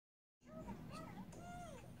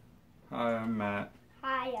Hi, I'm Matt.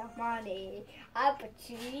 Hi, I'm Ronnie. I'm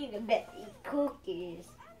eating a bit cookies.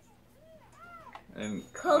 And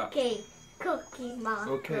Cookie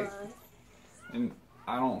monster. Okay. And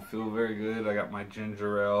I don't feel very good. I got my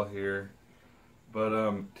ginger ale here.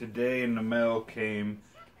 But today in the mail came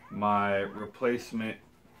my replacement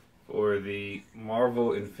for the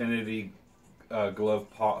Marvel Infinity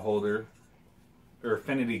glove pot holder. Or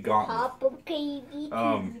Infinity Gauntlet.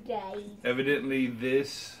 Evidently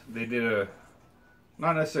they did a,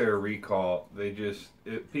 not necessarily a recall,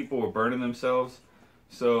 people were burning themselves.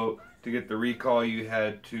 So to get the recall you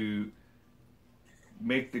had to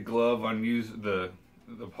make the glove the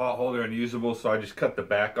pot holder unusable, so I just cut the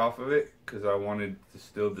back off of it because I wanted to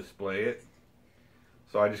still display it.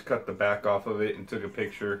 So I just cut the back off of it and took a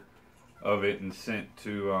picture of it and sent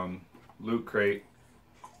to Lootcrate.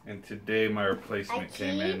 And today my replacement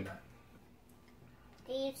came in.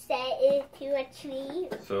 Do you set it to a tree?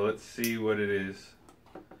 So let's see what it is.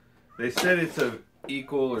 They said it's of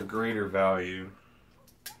equal or greater value.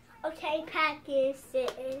 Okay, package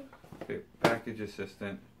it. Okay, package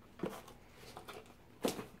assistant.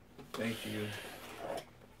 Thank you.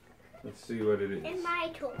 Let's see what it is. In my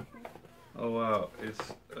toy. Oh wow,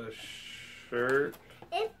 it's a shirt.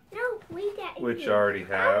 Which I already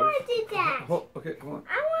have. I wanted that. Okay, hold on.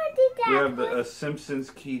 I wanted that. We have a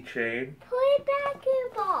Simpsons keychain. Put it back in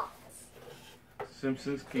the box.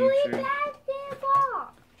 Simpsons Put it keychain. back in the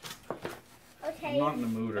box. Okay. I'm not in the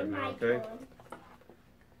mood right now, okay?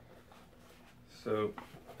 So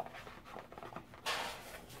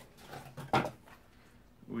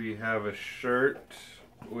we have a shirt,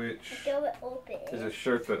 which is a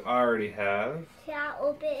shirt that I already have. Can I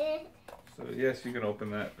open it? So yes, you can open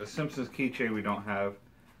that. The Simpsons keychain we don't have.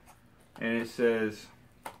 And it says,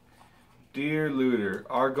 "Dear Looter,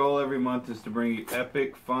 our goal every month is to bring you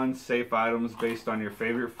epic, fun, safe items based on your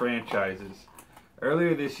favorite franchises.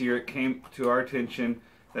 Earlier this year it came to our attention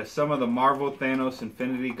that some of the Marvel Thanos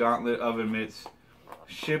Infinity Gauntlet oven mitts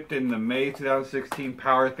shipped in the May 2016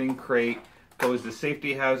 Power Thing crate posed a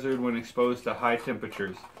safety hazard when exposed to high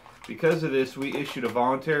temperatures. Because of this, we issued a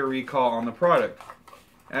voluntary recall on the product,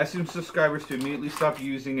 asking subscribers to immediately stop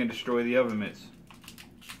using and destroy the oven mitts.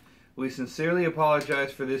 We sincerely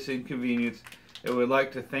apologize for this inconvenience and would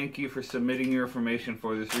like to thank you for submitting your information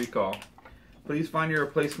for this recall. Please find your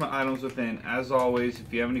replacement items within. As always,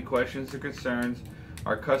 if you have any questions or concerns,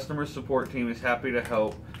 our customer support team is happy to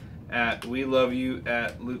help at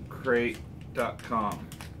weloveyou@lootcrate.com.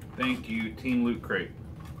 Thank you, Team Lootcrate."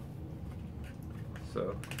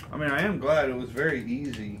 So, I mean, I am glad it was very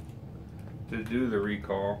easy to do the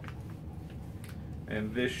recall.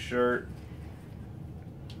 And this shirt,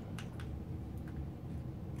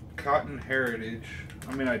 Cotton Heritage.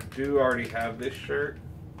 I mean, I do already have this shirt.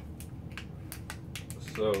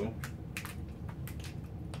 So,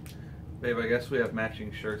 babe, I guess we have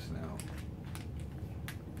matching shirts now.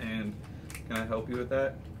 And can I help you with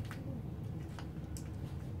that?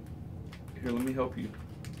 Here, let me help you.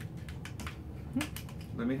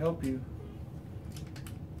 Let me help you.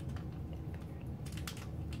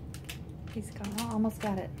 He's almost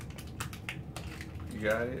got it. You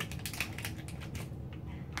got it?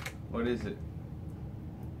 What is it?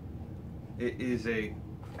 It is a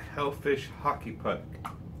Hellfish hockey puck.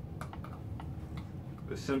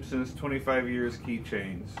 The Simpsons 25 years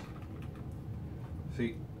keychains.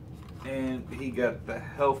 See, and he got the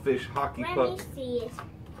Hellfish hockey puck. Let me see it.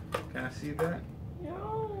 Can I see that?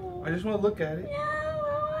 No. I just want to look at it. No,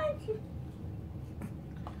 I want to.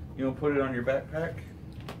 You want to put it on your backpack?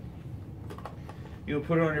 You want to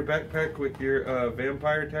put it on your backpack with your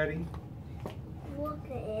vampire teddy? Look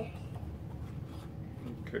at it.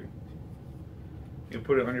 Okay. You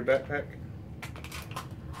put it on your backpack?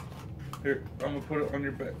 Here, I'm going to put it on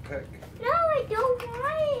your backpack. No, I don't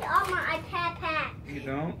want it on my backpack. You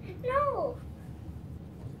don't? No.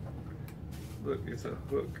 Look, it's a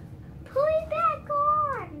hook. Put it back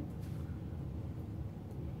on.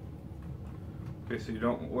 Okay, so you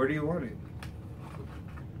don't, where do you want it?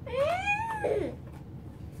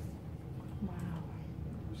 Wow.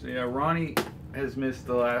 So yeah, Ronnie has missed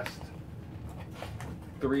the last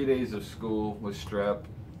 3 days of school with strep,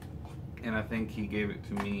 and I think he gave it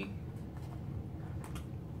to me.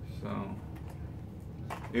 So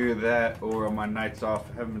either that or on my nights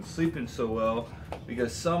off I haven't been sleeping so well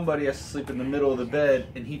because somebody has to sleep in the middle of the bed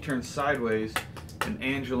and he turns sideways, and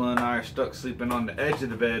Angela and I are stuck sleeping on the edge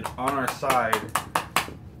of the bed on our side.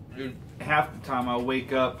 And half the time I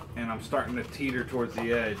wake up and I'm starting to teeter towards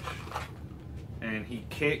the edge, and he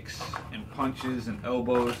kicks and punches and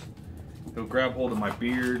elbows. He'll grab hold of my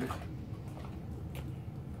beard.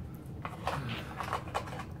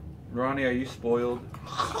 Ronnie, are you spoiled?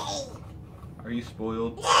 Are you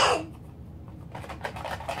spoiled?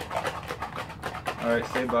 Alright,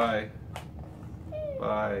 say bye.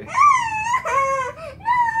 Bye.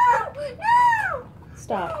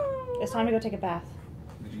 Stop. It's time to go take a bath.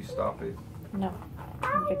 Did you stop it? No.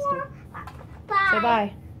 I fixed it. Say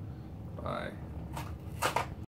bye. Bye.